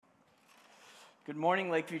Good morning,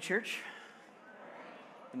 Lakeview Church,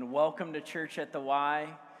 and welcome to Church at the Y.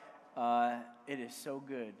 It is so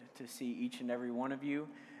good to see each and every one of you.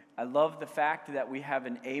 I love the fact that we have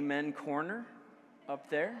an amen corner up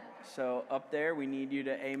there. So up there, we need you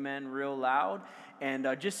to amen real loud. And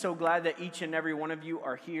just so glad that each and every one of you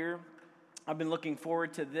are here. I've been looking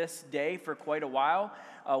forward to this day for quite a while.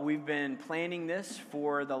 We've been planning this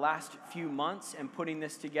for the last few months and putting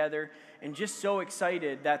this together, and just so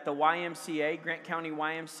excited that the YMCA, Grant County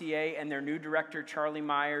YMCA, and their new director, Charlie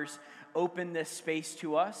Myers, opened this space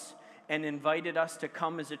to us and invited us to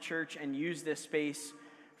come as a church and use this space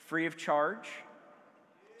free of charge.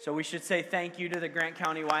 So we should say thank you to the Grant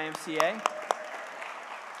County YMCA.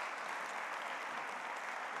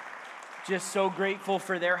 Just so grateful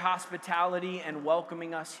for their hospitality and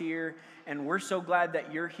welcoming us here, and we're so glad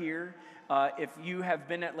that you're here. If you have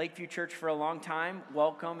been at Lakeview Church for a long time,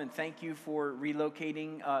 welcome, and thank you for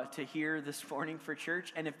relocating to here this morning for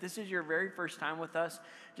church. And if this is your very first time with us,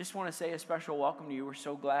 just want to say a special welcome to you. We're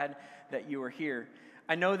so glad that you are here.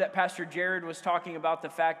 I know that Pastor Jared was talking about the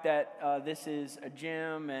fact that this is a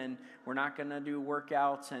gym and we're not going to do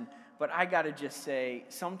workouts, but I got to just say,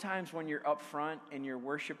 sometimes when you're up front and you're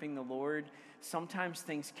worshiping the Lord, sometimes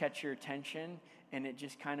things catch your attention and it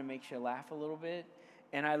just kind of makes you laugh a little bit.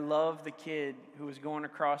 And I love the kid who was going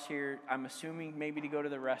across here, I'm assuming maybe to go to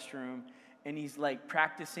the restroom, and he's like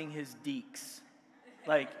practicing his deeks.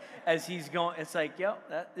 Like as he's going, it's like,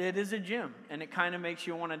 it is a gym, and it kind of makes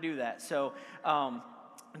you want to do that. So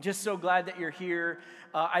just so glad that you're here.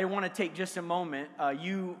 I want to take just a moment.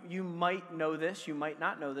 You might know this, you might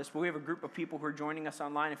not know this, but we have a group of people who are joining us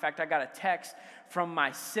online. In fact, I got a text from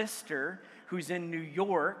my sister who's in New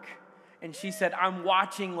York, and she said, I'm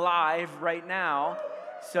watching live right now.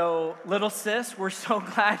 So little sis, we're so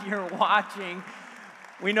glad you're watching.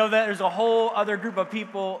 We know that there's a whole other group of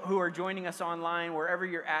people who are joining us online. Wherever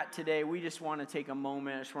you're at today, we just want to take a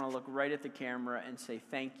moment. I just want to look right at the camera and say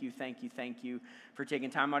thank you for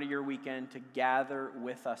taking time out of your weekend to gather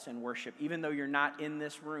with us and worship. Even though you're not in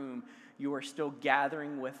this room, you are still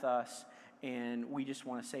gathering with us, and we just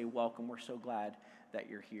want to say welcome. We're so glad that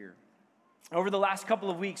you're here. Over the last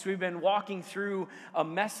couple of weeks, we've been walking through a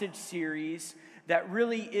message series that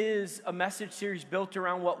really is a message series built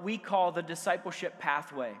around what we call the discipleship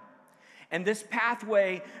pathway. And this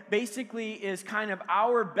pathway basically is kind of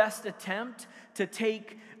our best attempt to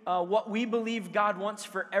take what we believe God wants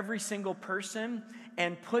for every single person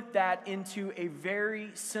and put that into a very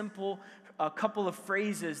simple couple of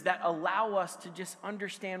phrases that allow us to just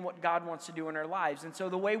understand what God wants to do in our lives. And so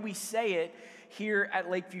the way we say it here at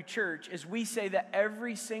Lakeview Church is we say that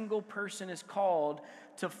every single person is called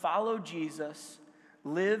to follow Jesus,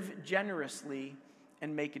 live generously,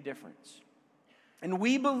 and make a difference. And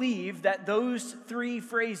we believe that those three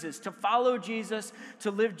phrases, to follow Jesus,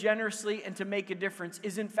 to live generously, and to make a difference,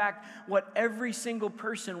 is in fact what every single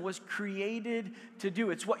person was created to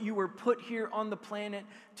do. It's what you were put here on the planet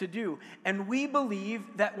to do. And we believe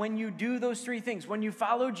that when you do those three things, when you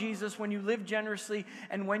follow Jesus, when you live generously,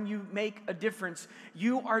 and when you make a difference,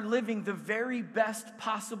 you are living the very best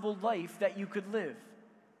possible life that you could live.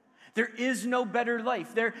 There is no better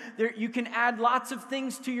life. You can add lots of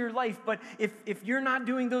things to your life, but if you're not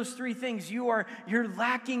doing those three things, you're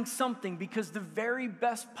lacking something, because the very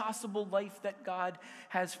best possible life that God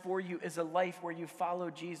has for you is a life where you follow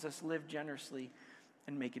Jesus, live generously,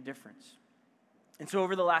 and make a difference. And so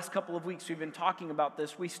over the last couple of weeks, we've been talking about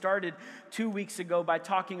this. We started 2 weeks ago by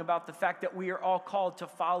talking about the fact that we are all called to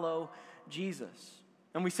follow Jesus.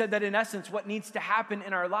 And we said that in essence, what needs to happen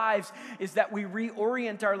in our lives is that we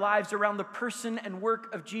reorient our lives around the person and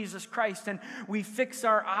work of Jesus Christ. And we fix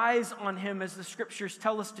our eyes on him, as the scriptures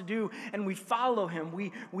tell us to do. And we follow him.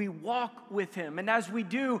 We walk with him. And as we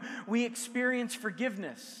do, we experience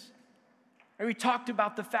forgiveness. And we talked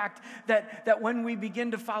about the fact that when we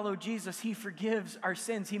begin to follow Jesus, he forgives our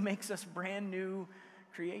sins. He makes us brand new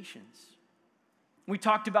creations. We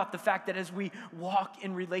talked about the fact that as we walk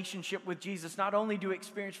in relationship with Jesus, not only do we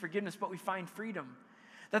experience forgiveness, but we find freedom.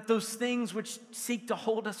 That those things which seek to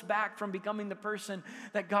hold us back from becoming the person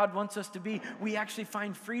that God wants us to be, we actually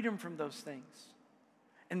find freedom from those things.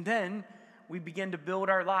 And then we begin to build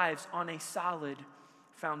our lives on a solid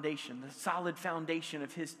foundation, the solid foundation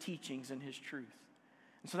of his teachings and his truth.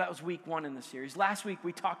 And so that was week 1 in the series. Last week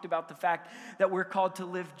we talked about the fact that we're called to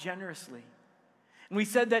live generously. And we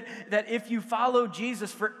said that if you follow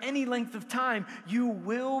Jesus for any length of time, you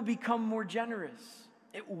will become more generous.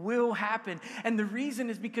 It will happen. And the reason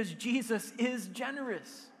is because Jesus is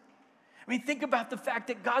generous. I mean, think about the fact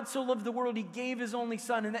that God so loved the world, he gave his only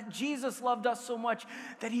son, and that Jesus loved us so much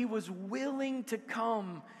that he was willing to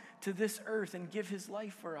come to this earth and give his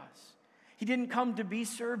life for us. He didn't come to be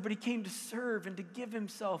served, but he came to serve and to give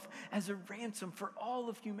himself as a ransom for all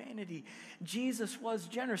of humanity. Jesus was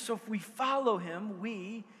generous. So if we follow him,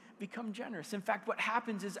 we become generous. In fact, what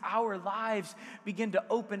happens is our lives begin to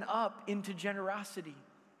open up into generosity.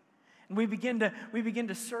 And we begin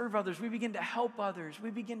to serve others. We begin to help others. We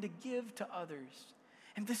begin to give to others.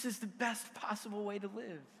 And this is the best possible way to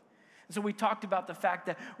live. And so we talked about the fact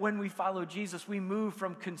that when we follow Jesus, we move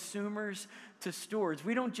from consumers to stewards.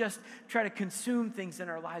 We don't just try to consume things in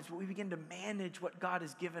our lives, but we begin to manage what God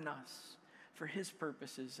has given us for his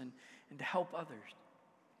purposes and to help others.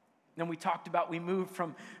 Then we talked about we move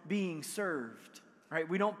from being served, right?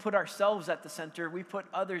 We don't put ourselves at the center. We put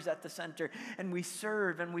others at the center, and we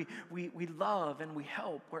serve, and we love, and we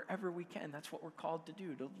help wherever we can. That's what we're called to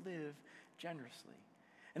do, to live generously.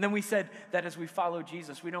 And then we said that as we follow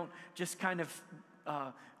Jesus, we don't just kind of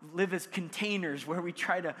live as containers where we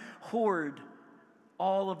try to hoard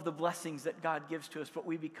all of the blessings that God gives to us, but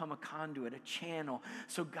we become a conduit, a channel,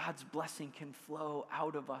 so God's blessing can flow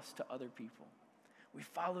out of us to other people. We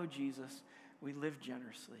follow Jesus, we live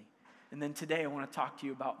generously. And then today I want to talk to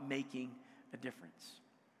you about making a difference.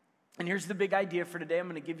 And here's the big idea for today. I'm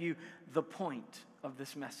going to give you the point of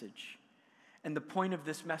this message. And the point of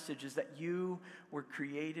this message is that you were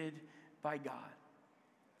created by God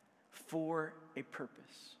for a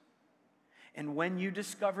purpose. And when you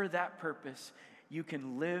discover that purpose, you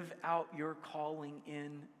can live out your calling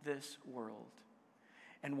in this world.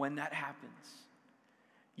 And when that happens,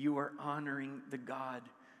 you are honoring the God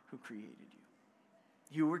who created you.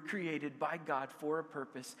 You were created by God for a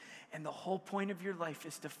purpose, and the whole point of your life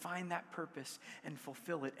is to find that purpose and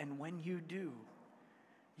fulfill it. And when you do,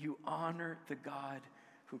 you honor the God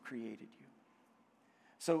who created you.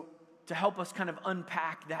 So to help us kind of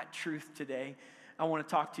unpack that truth today, I want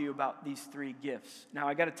to talk to you about these 3 gifts. Now,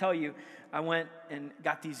 I got to tell you, I went and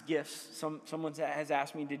got these gifts. Someone has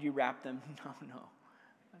asked me, did you wrap them? No.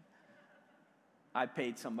 I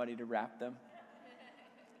paid somebody to wrap them.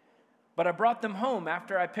 But I brought them home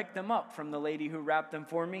after I picked them up from the lady who wrapped them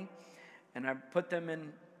for me, and I put them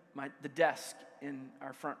in the desk in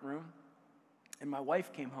our front room. And my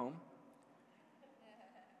wife came home,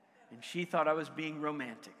 and she thought I was being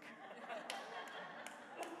romantic.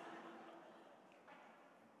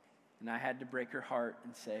 And I had to break her heart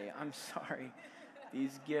and say, I'm sorry,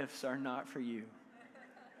 these gifts are not for you.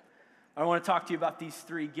 I want to talk to you about these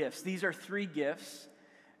 3 gifts. These are 3 gifts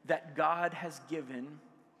that God has given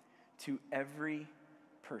to every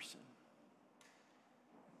person.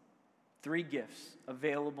 3 gifts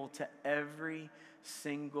available to every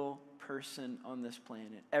single person on this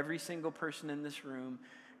planet. Every single person in this room,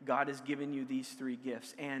 God has given you these 3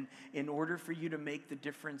 gifts. And in order for you to make the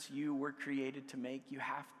difference you were created to make, you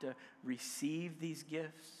have to receive these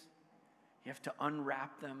gifts. You have to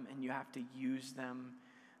unwrap them, and you have to use them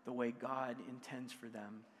the way God intends for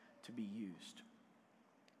them to be used.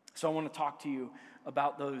 So I want to talk to you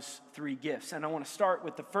about those 3 gifts. And I want to start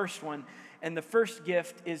with the first one. And the first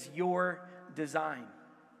gift is your design.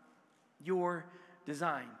 Your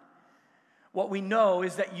design. What we know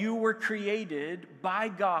is that you were created by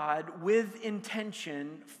God with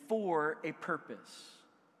intention for a purpose.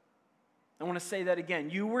 I want to say that again.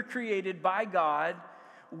 You were created by God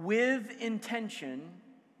with intention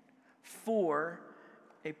for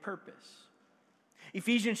a purpose.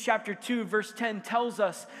 Ephesians chapter 2, verse 10 tells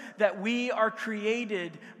us that we are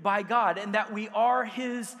created by God and that we are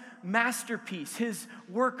his masterpiece, his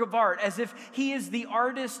work of art, as if he is the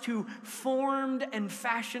artist who formed and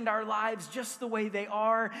fashioned our lives just the way they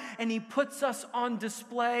are, and he puts us on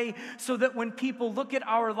display so that when people look at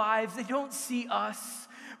our lives, they don't see us,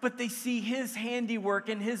 but they see his handiwork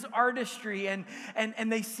and his artistry, and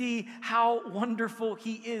they see how wonderful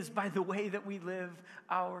he is by the way that we live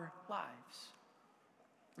our lives.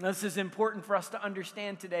 Now, this is important for us to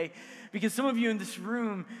understand today because some of you in this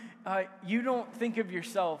room, you don't think of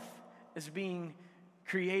yourself as being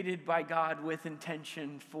created by God with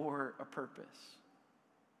intention for a purpose.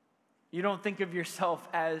 You don't think of yourself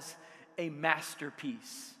as a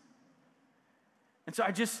masterpiece. And so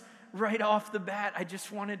right off the bat, I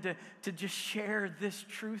just wanted to just share this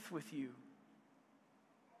truth with you.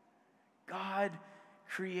 God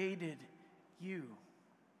created you.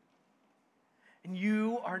 And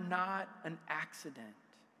you are not an accident.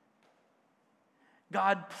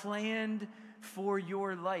 God planned for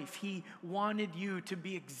your life. He wanted you to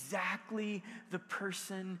be exactly the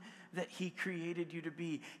person that he created you to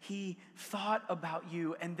be. He thought about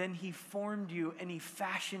you, and then he formed you, and he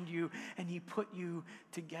fashioned you, and he put you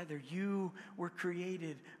together. You were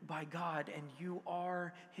created by God, and you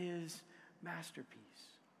are his masterpiece.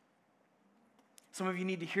 Some of you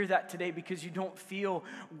need to hear that today because you don't feel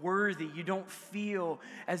worthy. You don't feel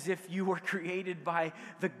as if you were created by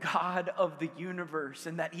the God of the universe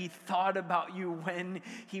and that he thought about you when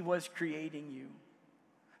he was creating you.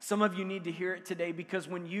 Some of you need to hear it today because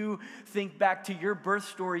when you think back to your birth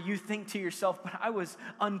story, you think to yourself, but I was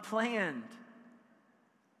unplanned.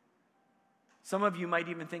 Some of you might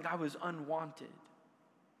even think I was unwanted.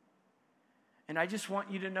 And I just want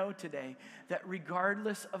you to know today that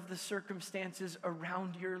regardless of the circumstances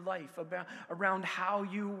around your life, around how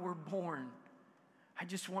you were born, I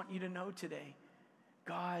just want you to know today,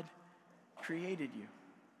 God created you.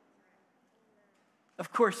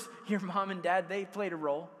 Of course, your mom and dad, they played a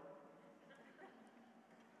role.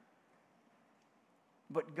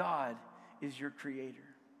 But God is your creator.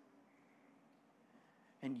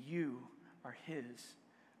 And you are his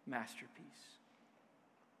masterpiece.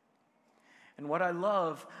 And what I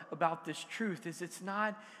love about this truth is it's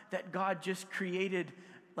not that God just created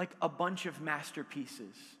like a bunch of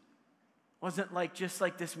masterpieces. It wasn't like just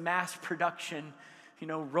like this mass production,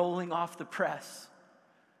 rolling off the press.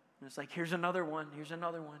 And it's like, here's another one, here's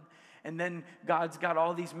another one. And then God's got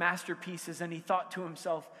all these masterpieces and he thought to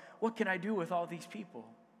himself, what can I do with all these people?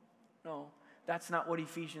 No, that's not what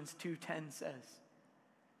Ephesians 2:10 says.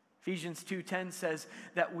 Ephesians 2:10 says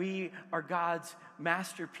that we are God's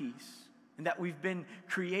masterpiece. And that we've been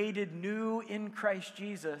created new in Christ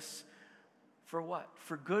Jesus for what?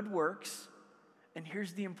 For good works. And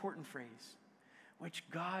here's the important phrase, which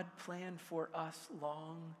God planned for us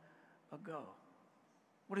long ago.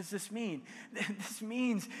 What does this mean? This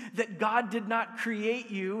means that God did not create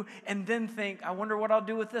you and then think, I wonder what I'll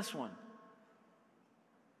do with this one.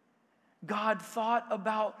 God thought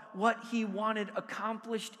about what he wanted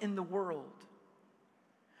accomplished in the world.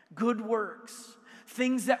 Good works.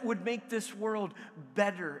 Things that would make this world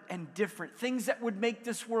better and different. Things that would make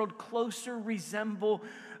this world closer resemble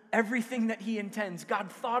everything that he intends. God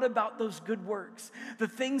thought about those good works. The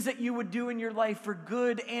things that you would do in your life for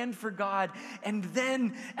good and for God. And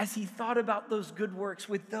then as he thought about those good works,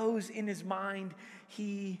 with those in his mind,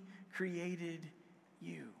 he created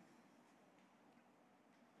you.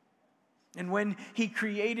 And when he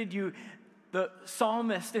created you, the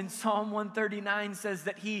psalmist in Psalm 139 says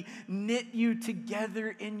that he knit you together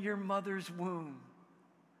in your mother's womb.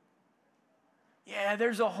 Yeah,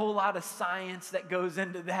 there's a whole lot of science that goes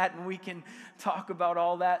into that, and we can talk about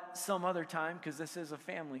all that some other time because this is a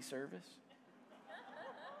family service.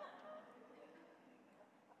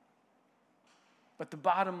 But the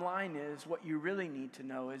bottom line is, what you really need to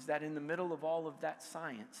know is that in the middle of all of that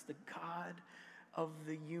science, the God of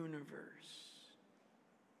the universe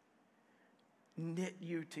knit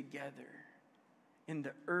you together in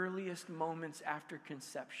the earliest moments after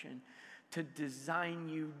conception to design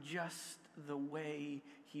you just the way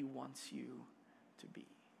he wants you to be.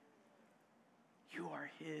 You are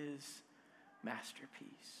his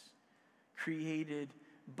masterpiece, created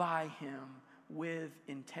by him with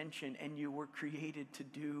intention, and you were created to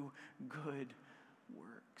do good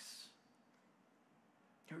works.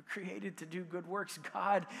 You were created to do good works.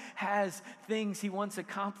 God has things he wants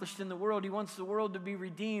accomplished in the world. He wants the world to be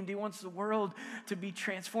redeemed. He wants the world to be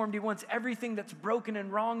transformed. He wants everything that's broken and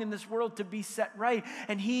wrong in this world to be set right.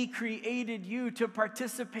 And he created you to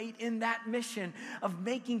participate in that mission of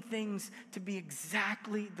making things to be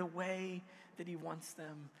exactly the way that he wants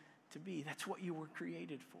them to be. That's what you were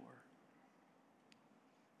created for.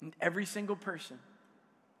 And every single person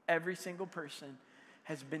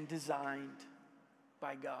has been designed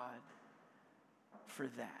by God for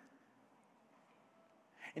that.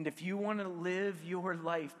 And if you want to live your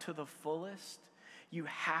life to the fullest, you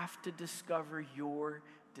have to discover your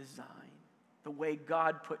design, the way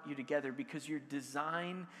God put you together, because your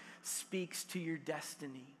design speaks to your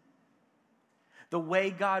destiny. The way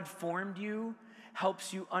God formed you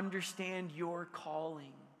helps you understand your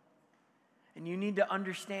calling. And you need to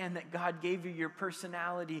understand that God gave you your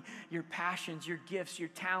personality, your passions, your gifts, your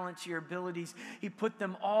talents, your abilities. He put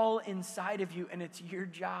them all inside of you, and it's your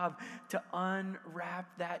job to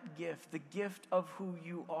unwrap that gift, the gift of who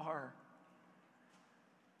you are.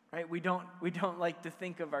 Right? We don't like to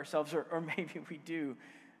think of ourselves, or maybe we do,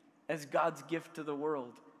 as God's gift to the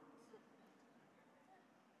world.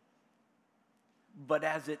 But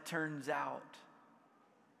as it turns out,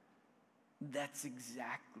 that's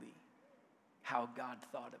exactly how God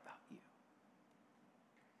thought about you.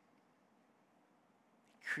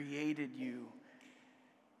 He created you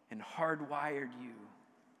and hardwired you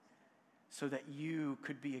so that you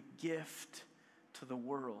could be a gift to the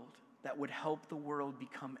world that would help the world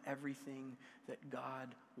become everything that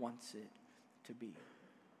God wants it to be.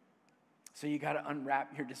 So you got to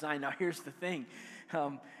unwrap your design. Now, here's the thing.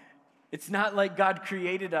 It's not like God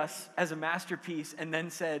created us as a masterpiece and then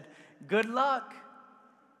said, good luck.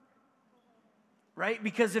 Right?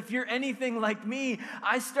 Because if you're anything like me,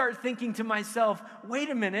 I start thinking to myself, wait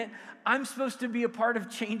a minute, I'm supposed to be a part of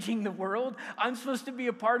changing the world. I'm supposed to be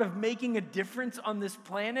a part of making a difference on this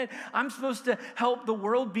planet. I'm supposed to help the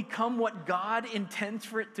world become what God intends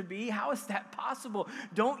for it to be. How is that possible?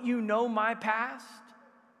 Don't you know my past?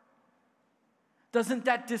 Doesn't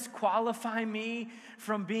that disqualify me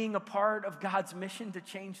from being a part of God's mission to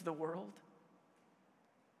change the world?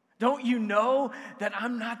 Don't you know that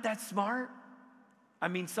I'm not that smart? I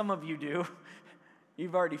mean, some of you do.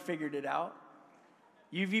 You've already figured it out.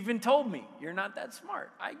 You've even told me you're not that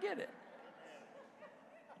smart. I get it.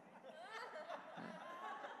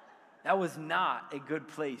 That was not a good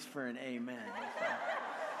place for an amen.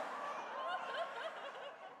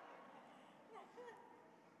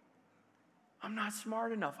 I'm not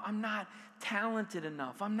smart enough. I'm not talented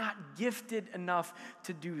enough. I'm not gifted enough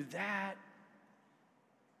to do that.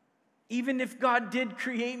 Even if God did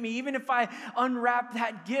create me, even if I unwrap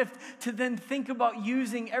that gift to then think about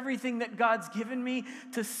using everything that God's given me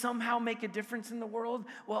to somehow make a difference in the world,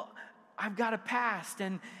 well, I've got a past,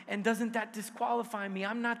 and doesn't that disqualify me?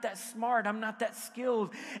 I'm not that smart. I'm not that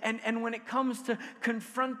skilled. And when it comes to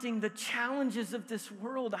confronting the challenges of this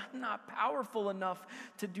world, I'm not powerful enough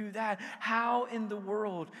to do that. How in the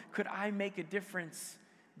world could I make a difference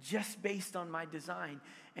just based on my design?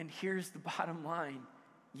 And here's the bottom line.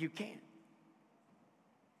 You can't.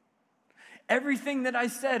 Everything that I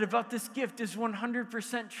said about this gift is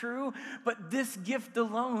 100% true, but this gift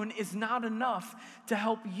alone is not enough to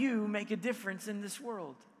help you make a difference in this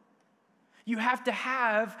world. You have to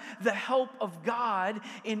have the help of God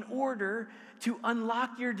in order to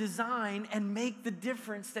unlock your design and make the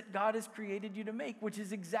difference that God has created you to make, which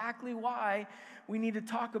is exactly why we need to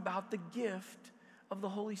talk about the gift of the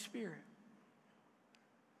Holy Spirit.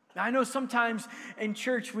 Now, I know sometimes in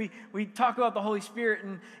church we talk about the Holy Spirit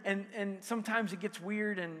and sometimes it gets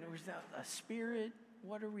weird and was that a spirit?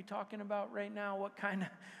 What are we talking about right now? What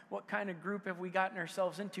kind of group have we gotten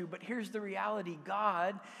ourselves into? But here's the reality.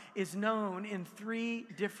 God is known in three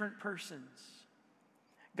different persons.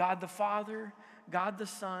 God the Father, God the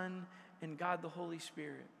Son, and God the Holy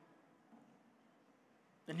Spirit.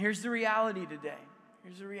 And here's the reality today.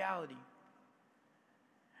 Here's the reality.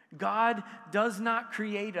 God does not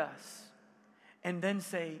create us and then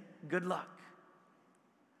say, good luck.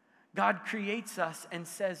 God creates us and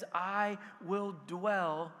says, I will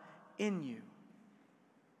dwell in you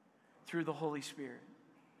through the Holy Spirit.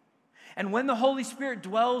 And when the Holy Spirit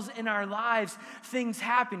dwells in our lives, things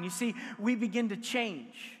happen. You see, we begin to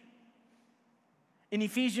change. In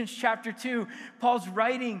Ephesians chapter 2, Paul's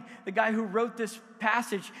writing, the guy who wrote this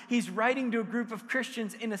passage, he's writing to a group of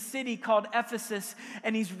Christians in a city called Ephesus,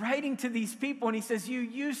 and he's writing to these people, and he says, you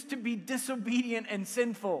used to be disobedient and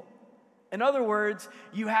sinful. In other words,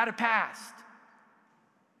 you had a past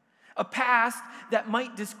that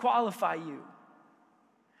might disqualify you.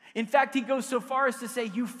 In fact, he goes so far as to say,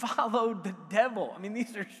 you followed the devil. I mean,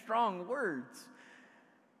 these are strong words.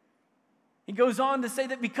 He goes on to say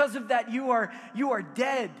that because of that, you are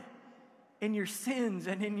dead in your sins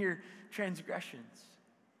and in your transgressions.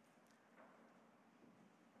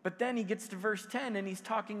 But then he gets to verse 10 and he's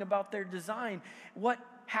talking about their design. What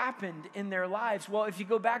happened in their lives? Well, if you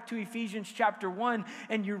go back to Ephesians chapter 1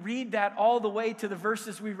 and you read that all the way to the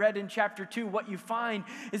verses we read in chapter 2, what you find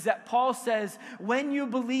is that Paul says, when you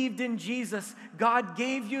believed in Jesus, God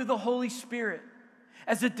gave you the Holy Spirit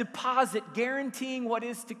as a deposit guaranteeing what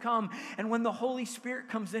is to come. And when the Holy Spirit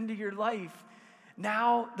comes into your life,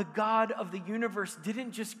 now the God of the universe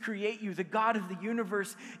didn't just create you. The God of the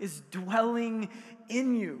universe is dwelling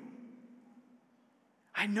in you.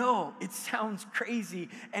 I know it sounds crazy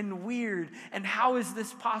and weird. And how is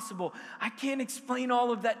this possible? I can't explain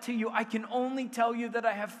all of that to you. I can only tell you that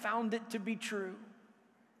I have found it to be true.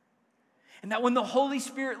 And that when the Holy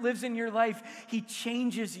Spirit lives in your life, He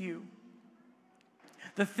changes you.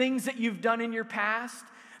 The things that you've done in your past,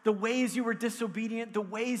 the ways you were disobedient, the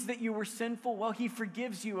ways that you were sinful, well, He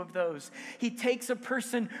forgives you of those. He takes a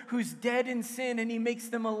person who's dead in sin and He makes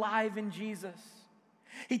them alive in Jesus.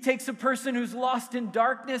 He takes a person who's lost in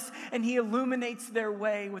darkness and He illuminates their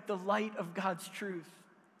way with the light of God's truth.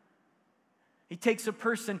 He takes a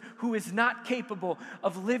person who is not capable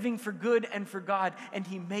of living for good and for God, and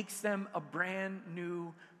He makes them a brand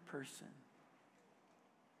new person.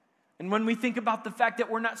 And when we think about the fact that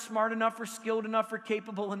we're not smart enough or skilled enough or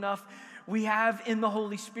capable enough, we have in the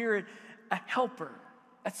Holy Spirit a helper,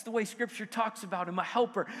 That's the way Scripture talks about him, a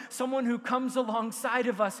helper, someone who comes alongside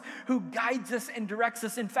of us, who guides us and directs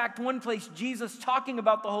us. In fact, one place Jesus talking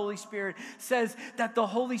about the Holy Spirit says that the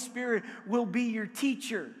Holy Spirit will be your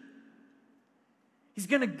teacher. He's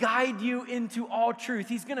going to guide you into all truth.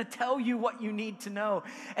 He's going to tell you what you need to know.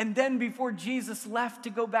 And then before Jesus left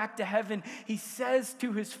to go back to heaven, he says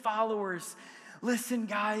to his followers, listen,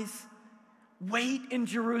 guys, wait in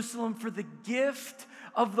Jerusalem for the gift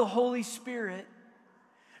of the Holy Spirit.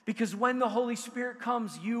 Because when the Holy Spirit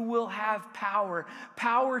comes, you will have power.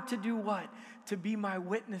 Power to do what? To be my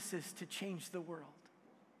witnesses, to change the world.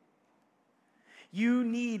 You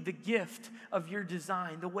need the gift of your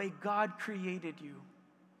design, the way God created you.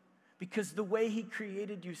 Because the way he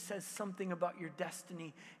created you says something about your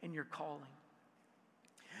destiny and your calling.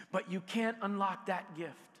 But you can't unlock that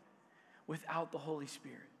gift without the Holy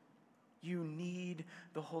Spirit. You need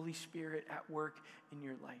the Holy Spirit at work in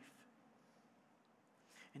your life.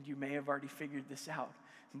 And you may have already figured this out,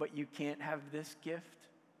 but you can't have this gift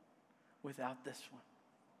without this one.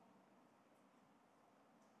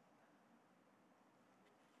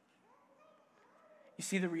 You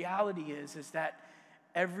see, the reality is that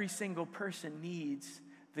every single person needs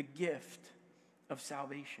the gift of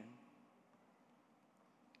salvation.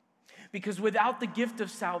 Because without the gift of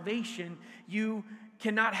salvation, you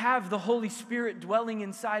cannot have the Holy Spirit dwelling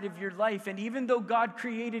inside of your life. And even though God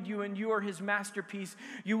created you and you are his masterpiece,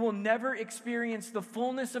 you will never experience the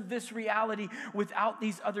fullness of this reality without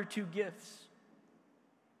these other two gifts.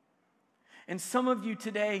 And some of you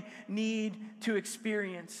today need to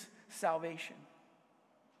experience salvation.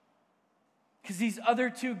 Because these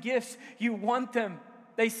other two gifts, you want them.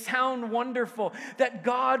 They sound wonderful. That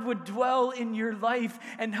God would dwell in your life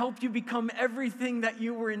and help you become everything that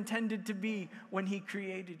you were intended to be when he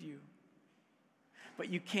created you. But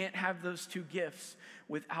you can't have those two gifts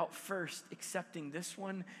without first accepting this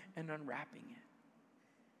one and unwrapping it.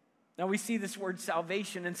 Now we see this word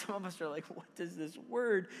salvation, and some of us are like, what does this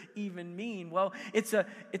word even mean? Well, it's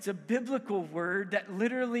a biblical word that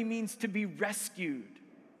literally means to be rescued.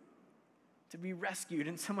 To be rescued.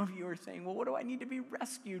 And some of you are saying, well, what do I need to be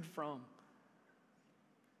rescued from?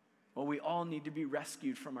 Well, we all need to be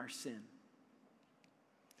rescued from our sin.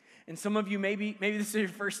 And some of you, maybe this is your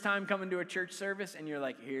first time coming to a church service, and you're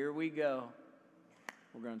like, here we go.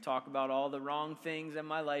 We're going to talk about all the wrong things in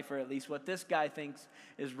my life, or at least what this guy thinks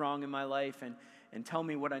is wrong in my life, and tell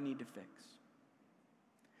me what I need to fix.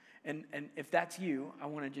 And if that's you, I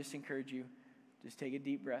want to just encourage you, just take a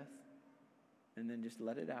deep breath, and then just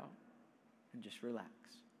let it out. And just relax.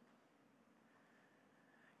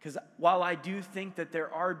 Because while I do think that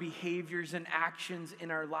there are behaviors and actions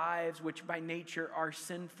in our lives which by nature are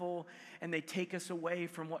sinful and they take us away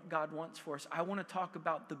from what God wants for us, I want to talk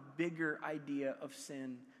about the bigger idea of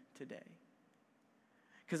sin today.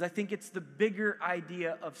 Because I think it's the bigger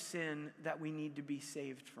idea of sin that we need to be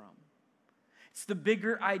saved from. It's the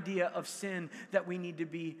bigger idea of sin that we need to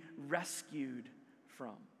be rescued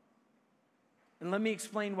from. And let me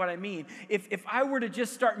explain what I mean. If I were to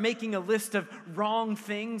just start making a list of wrong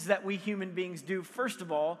things that we human beings do, first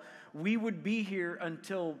of all, we would be here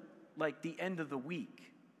until like the end of the week.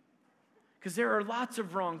 Because there are lots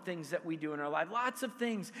of wrong things that we do in our life, lots of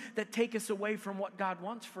things that take us away from what God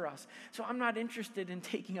wants for us. So I'm not interested in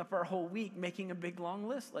taking up our whole week making a big long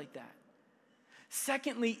list like that.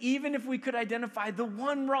 Secondly, even if we could identify the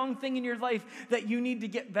one wrong thing in your life that you need to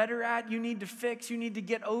get better at, you need to fix, you need to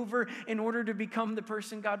get over in order to become the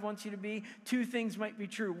person God wants you to be, two things might be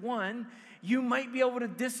true. One, you might be able to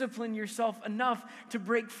discipline yourself enough to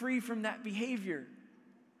break free from that behavior.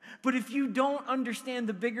 But if you don't understand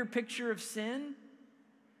the bigger picture of sin,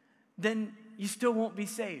 then you still won't be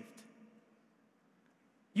saved.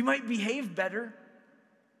 You might behave better,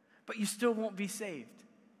 but you still won't be saved.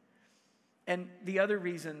 And the other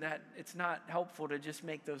reason that it's not helpful to just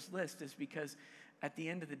make those lists is because at the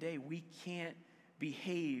end of the day, we can't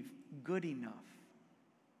behave good enough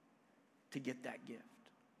to get that gift.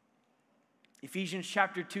 Ephesians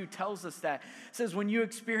chapter 2 tells us that. It says, when you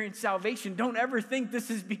experience salvation, don't ever think this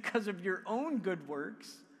is because of your own good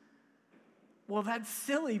works. Well, that's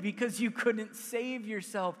silly because you couldn't save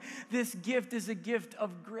yourself. This gift is a gift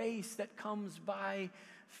of grace that comes by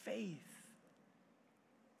faith.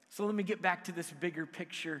 So let me get back to this bigger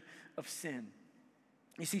picture of sin.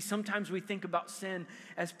 You see, sometimes we think about sin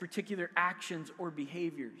as particular actions or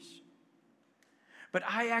behaviors. But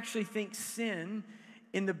I actually think sin,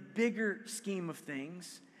 in the bigger scheme of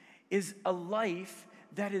things, is a life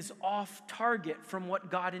that is off target from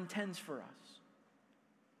what God intends for us.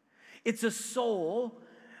 It's a soul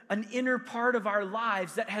an inner part of our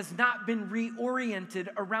lives that has not been reoriented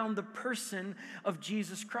around the person of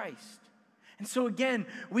Jesus Christ. And so again,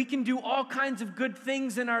 we can do all kinds of good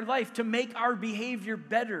things in our life to make our behavior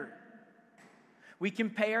better. We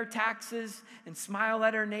can pay our taxes and smile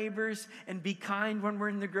at our neighbors and be kind when we're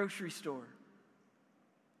in the grocery store.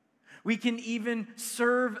 We can even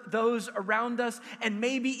serve those around us and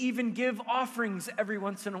maybe even give offerings every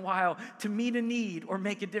once in a while to meet a need or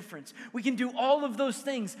make a difference. We can do all of those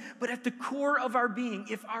things, but at the core of our being,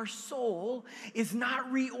 if our soul is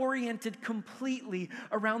not reoriented completely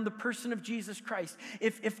around the person of Jesus Christ,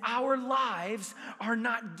 if our lives are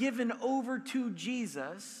not given over to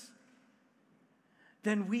Jesus,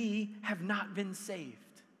 then we have not been saved.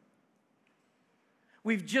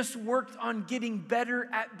 We've just worked on getting better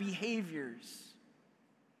at behaviors.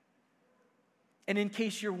 And in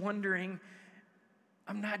case you're wondering,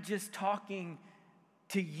 I'm not just talking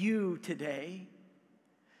to you today,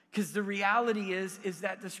 because the reality is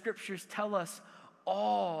that the scriptures tell us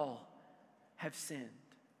all have sinned.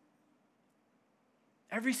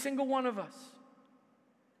 Every single one of us.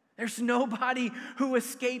 There's nobody who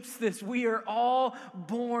escapes this. We are all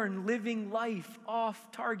born living life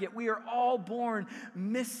off target. We are all born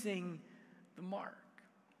missing the mark.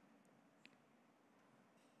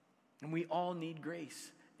 And we all need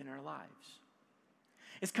grace in our lives.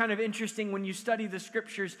 It's kind of interesting when you study the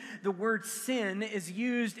scriptures, the word sin is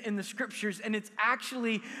used in the scriptures, and it's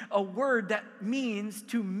actually a word that means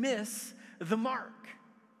to miss the mark.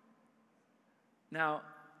 Now,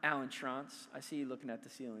 Alan Schrantz, I see you looking at the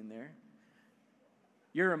ceiling there.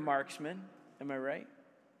 You're a marksman, am I right?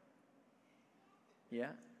 Yeah.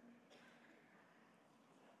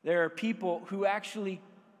 There are people who actually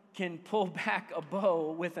can pull back a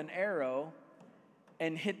bow with an arrow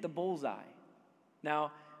and hit the bullseye.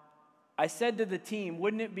 Now, I said to the team,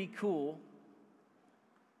 wouldn't it be cool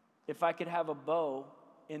if I could have a bow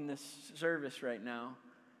in this service right now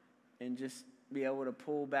and just be able to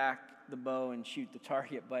pull back the bow and shoot the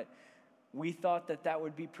target, but we thought that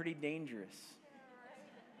would be pretty dangerous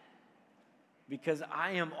because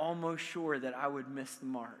I am almost sure that I would miss the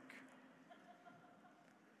mark.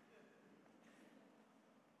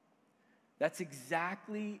 That's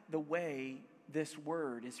exactly the way this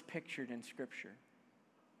word is pictured in Scripture.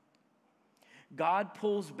 God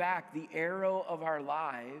pulls back the arrow of our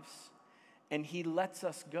lives and He lets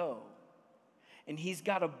us go. And He's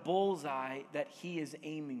got a bullseye that He is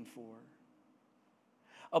aiming for.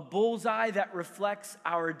 A bullseye that reflects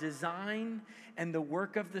our design and the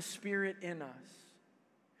work of the Spirit in us.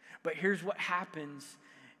 But here's what happens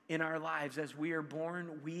in our lives. As we are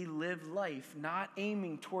born, we live life not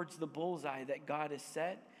aiming towards the bullseye that God has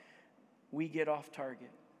set. We get off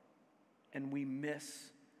target and we miss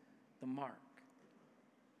the mark.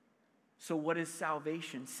 So what is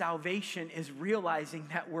salvation? Salvation is realizing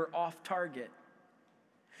that we're off target.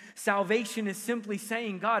 Salvation is simply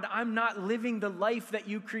saying, God, I'm not living the life that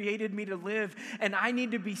you created me to live, and I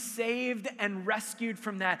need to be saved and rescued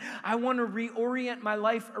from that. I want to reorient my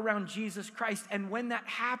life around Jesus Christ. And when that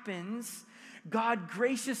happens, God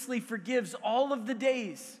graciously forgives all of the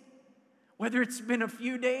days, whether it's been a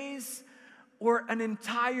few days or an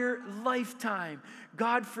entire lifetime.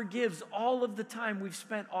 God forgives all of the time we've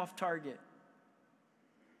spent off target.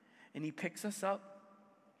 And He picks us up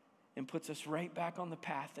and puts us right back on the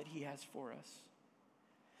path that He has for us.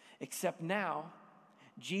 Except now,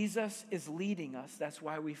 Jesus is leading us. That's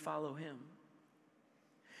why we follow Him.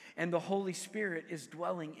 And the Holy Spirit is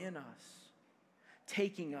dwelling in us,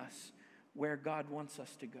 taking us where God wants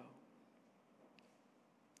us to go.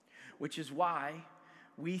 Which is why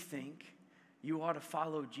we think you ought to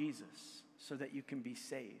follow Jesus so that you can be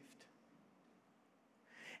saved.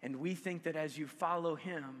 And we think that as you follow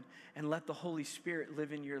Him and let the Holy Spirit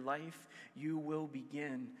live in your life, you will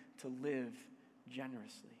begin to live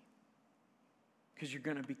generously. Because you're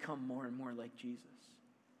going to become more and more like Jesus.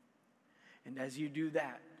 And as you do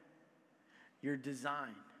that, your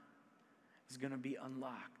design is going to be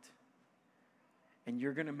unlocked. And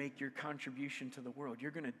you're going to make your contribution to the world. You're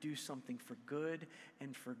going to do something for good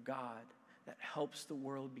and for God that helps the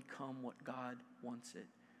world become what God wants it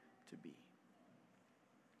to be.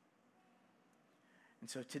 And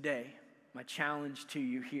so today, my challenge to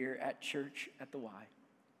you here at Church at the Y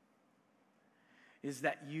is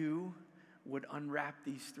that you would unwrap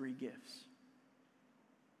these three gifts.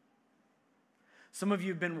 Some of you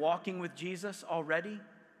have been walking with Jesus already,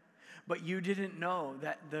 but you didn't know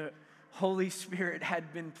that the Holy Spirit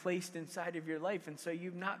had been placed inside of your life, and so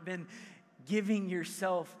you've not been giving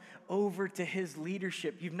yourself over to his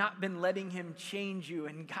leadership. You've not been letting him change you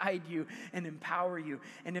and guide you and empower you.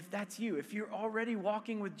 And if that's you, if you're already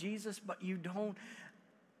walking with Jesus, but you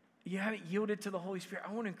haven't yielded to the Holy Spirit,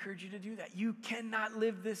 I want to encourage you to do that. You cannot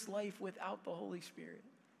live this life without the Holy Spirit.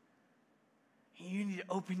 You need to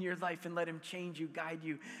open your life and let him change you, guide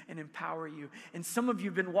you, and empower you. And some of you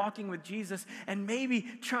have been walking with Jesus and maybe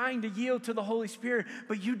trying to yield to the Holy Spirit,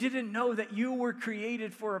 but you didn't know that you were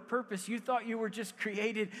created for a purpose. You thought you were just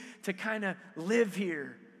created to kind of live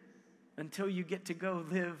here until you get to go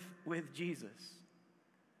live with Jesus.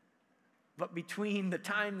 But between the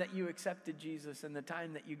time that you accepted Jesus and the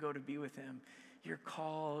time that you go to be with him, you're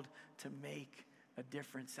called to make a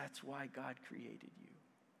difference. That's why God created you.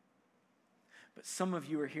 But some of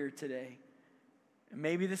you are here today, and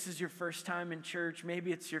maybe this is your first time in church,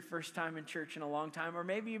 maybe it's your first time in church in a long time, or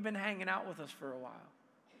maybe you've been hanging out with us for a while.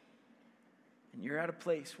 And you're at a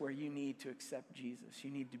place where you need to accept Jesus.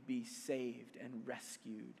 You need to be saved and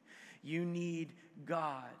rescued. You need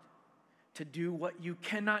God to do what you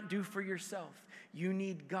cannot do for yourself. You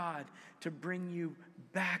need God to bring you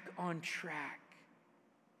back on track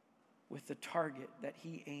with the target that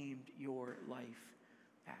he aimed your life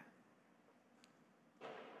at.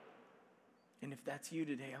 And if that's you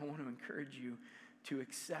today, I want to encourage you to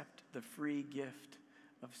accept the free gift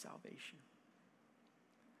of salvation.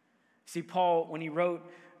 See, Paul, when he wrote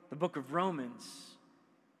the book of Romans,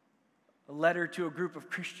 a letter to a group of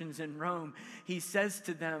Christians in Rome, he says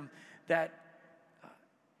to them that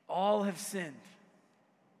all have sinned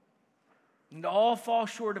and all fall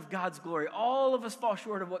short of God's glory. All of us fall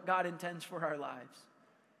short of what God intends for our lives.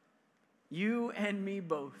 You and me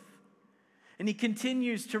both. And he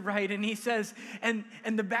continues to write, and he says, and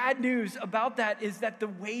the bad news about that is that the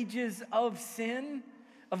wages of sin,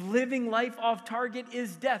 of living life off target,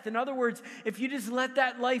 is death. In other words, if you just let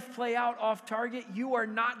that life play out off target, you are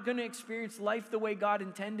not going to experience life the way God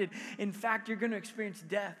intended. In fact, you're going to experience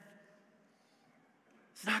death.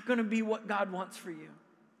 It's not going to be what God wants for you.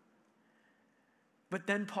 But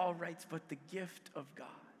then Paul writes, but the gift of God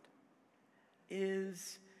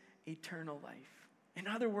is eternal life. In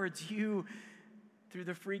other words, you, through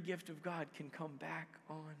the free gift of God, can come back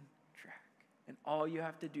on track. And all you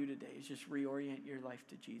have to do today is just reorient your life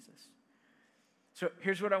to Jesus. So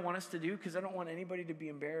here's what I want us to do, because I don't want anybody to be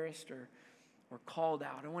embarrassed or called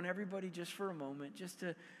out. I want everybody just for a moment, just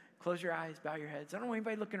to close your eyes, bow your heads. I don't want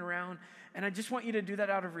anybody looking around. And I just want you to do that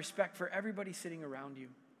out of respect for everybody sitting around you.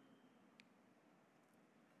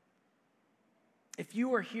 If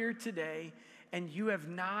you are here today and you have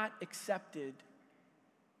not accepted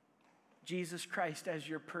Jesus Christ as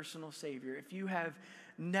your personal Savior, if you have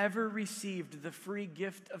never received the free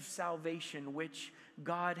gift of salvation which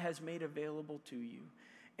God has made available to you,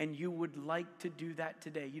 and you would like to do that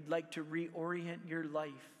today, you'd like to reorient your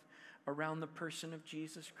life around the person of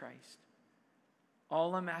Jesus Christ,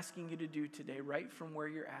 all I'm asking you to do today, right from where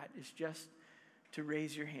you're at, is just to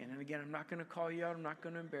raise your hand. And again, I'm not going to call you out. I'm not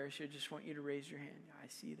going to embarrass you. I just want you to raise your hand. I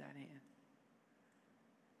see that hand.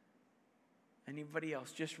 Anybody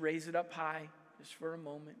else? Just raise it up high, just for a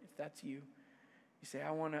moment, if that's you. You say,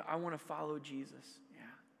 I want to follow Jesus. Yeah,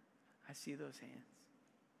 I see those hands.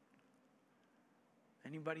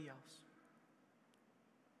 Anybody else?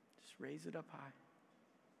 Just raise it up high.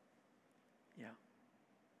 Yeah.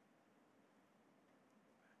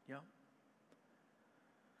 Yeah.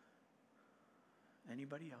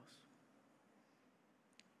 Anybody else?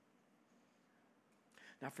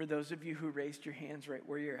 Now, for those of you who raised your hands right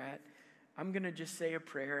where you're at, I'm going to just say a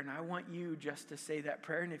prayer, and I want you just to say that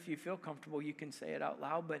prayer. And if you feel comfortable, you can say it out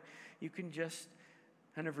loud, but you can just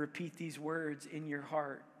kind of repeat these words in your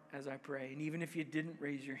heart as I pray. And even if you didn't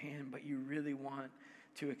raise your hand, but you really want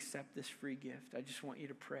to accept this free gift, I just want you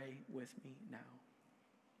to pray with me now.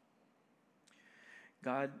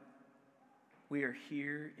 God, we are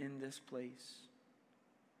here in this place,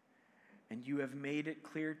 and you have made it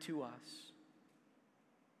clear to us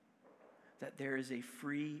that there is a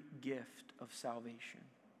free gift of salvation.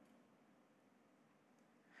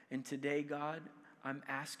 And today, God, I'm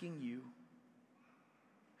asking you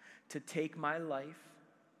to take my life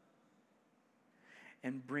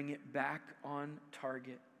and bring it back on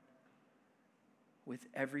target with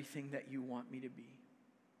everything that you want me to be.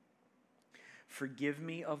 Forgive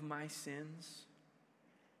me of my sins.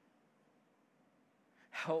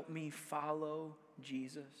 Help me follow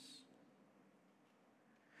Jesus.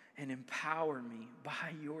 And empower me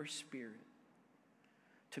by your Spirit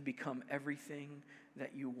to become everything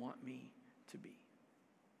that you want me to be.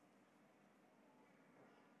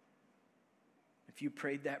 If If you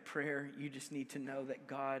prayed that prayer, you just need to know that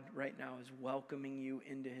God right now is welcoming you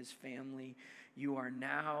into his family. You are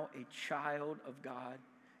now a child of God.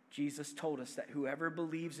 Jesus told us that whoever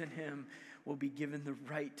believes in him will be given the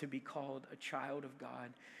right to be called a child of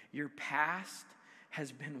God. Your past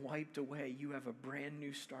has been wiped away. You have a brand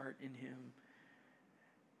new start in him.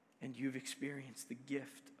 And you've experienced the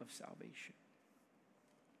gift of salvation.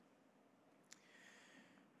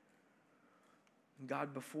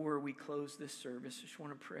 God, before we close this service, I just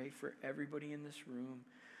want to pray for everybody in this room.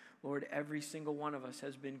 Lord, every single one of us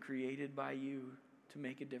has been created by you to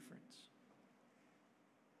make a difference.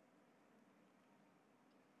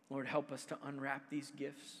 Lord, help us to unwrap these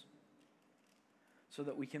gifts so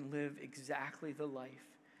that we can live exactly the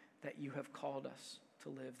life that you have called us to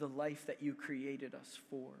live, the life that you created us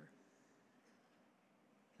for.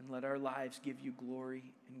 And let our lives give you glory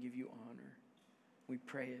and give you honor. We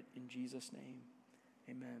pray it in Jesus' name.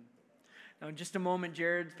 Amen. Now, in just a moment,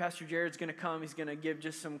 Pastor Jared's going to come. He's going to give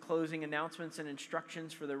just some closing announcements and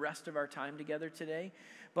instructions for the rest of our time together today.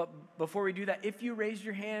 But before we do that, if you raised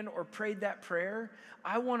your hand or prayed that prayer,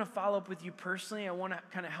 I want to follow up with you personally. I want to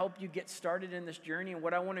kind of help you get started in this journey. And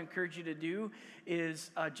what I want to encourage you to do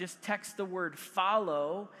is just text the word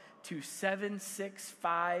follow to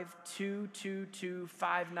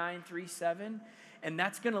 765-222-5937. And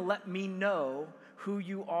that's going to let me know who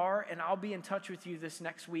you are, and I'll be in touch with you this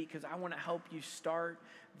next week because I want to help you start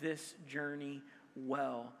this journey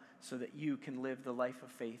well so that you can live the life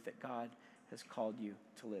of faith that God has called you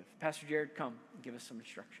to live. Pastor Jared, come and give us some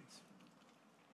instructions.